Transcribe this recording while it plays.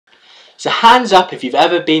So hands up if you've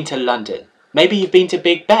ever been to London. Maybe you've been to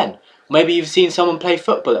Big Ben. Maybe you've seen someone play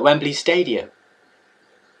football at Wembley Stadium.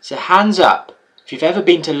 So hands up if you've ever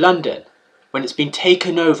been to London when it's been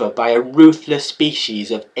taken over by a ruthless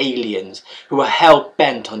species of aliens who are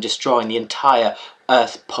hell-bent on destroying the entire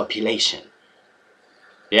Earth population.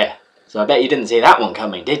 Yeah, so I bet you didn't see that one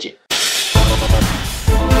coming, did you?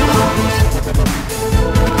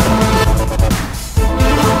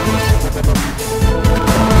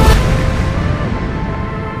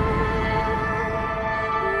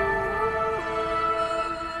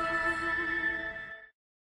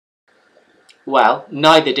 Well,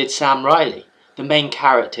 neither did Sam Riley, the main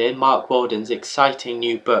character in Mark Walden's exciting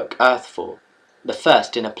new book, Earthfall, the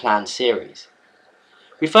first in a planned series.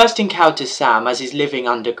 We first encounter Sam as he's living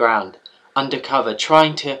underground, undercover,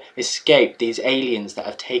 trying to escape these aliens that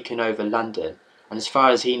have taken over London, and as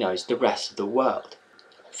far as he knows, the rest of the world.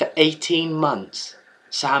 For 18 months,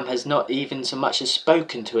 Sam has not even so much as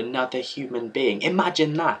spoken to another human being.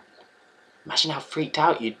 Imagine that. Imagine how freaked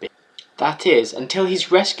out you'd be. That is, until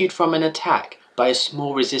he's rescued from an attack by a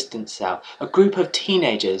small resistance cell, a group of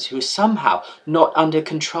teenagers who are somehow not under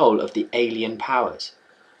control of the alien powers.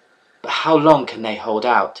 But how long can they hold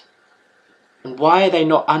out? And why are they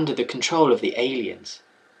not under the control of the aliens?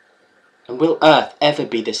 And will Earth ever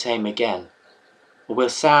be the same again? Or will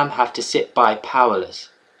Sam have to sit by powerless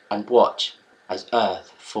and watch as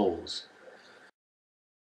Earth falls?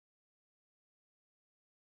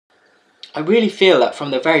 I really feel that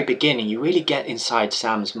from the very beginning you really get inside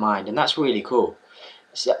Sam's mind, and that's really cool.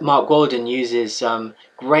 Mark Walden uses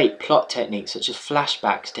great plot techniques such as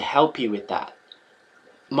flashbacks to help you with that.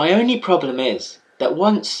 My only problem is that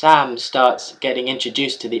once Sam starts getting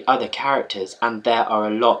introduced to the other characters, and there are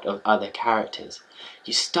a lot of other characters,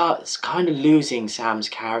 you start kind of losing Sam's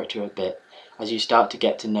character a bit as you start to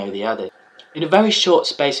get to know the others. In a very short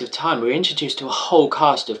space of time we're introduced to a whole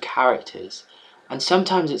cast of characters, and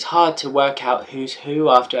sometimes it's hard to work out who's who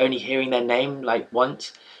after only hearing their name like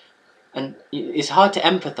once, and it's hard to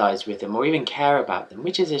empathise with them or even care about them,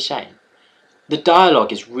 which is a shame. The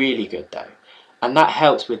dialogue is really good though, and that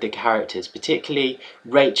helps with the characters, particularly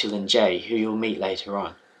Rachel and Jay, who you'll meet later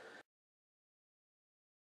on.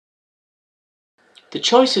 The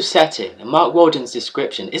choice of setting and Mark Walden's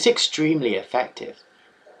description is extremely effective.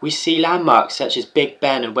 We see landmarks such as Big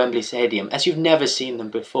Ben and Wembley Stadium as you've never seen them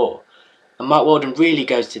before, and Mark Walden really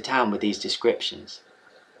goes to town with these descriptions.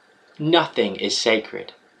 Nothing is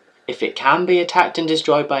sacred. If it can be attacked and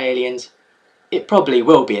destroyed by aliens, it probably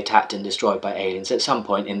will be attacked and destroyed by aliens at some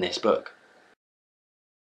point in this book.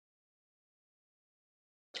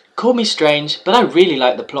 Call me strange, but I really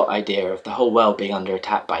like the plot idea of the whole world being under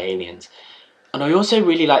attack by aliens. And I also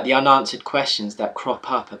really like the unanswered questions that crop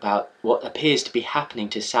up about what appears to be happening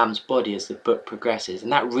to Sam's body as the book progresses,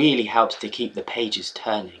 and that really helps to keep the pages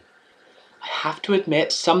turning. I have to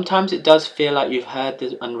admit, sometimes it does feel like you've heard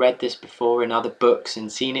this and read this before in other books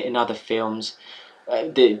and seen it in other films.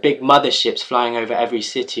 The big motherships flying over every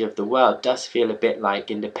city of the world does feel a bit like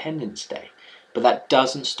Independence Day, but that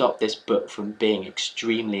doesn't stop this book from being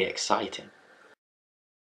extremely exciting.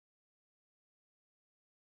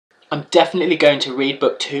 I'm definitely going to read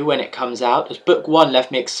book 2 when it comes out, as book 1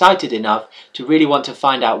 left me excited enough to really want to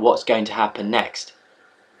find out what's going to happen next.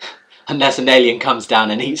 Unless an alien comes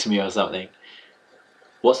down and eats me or something.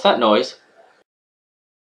 What's that noise?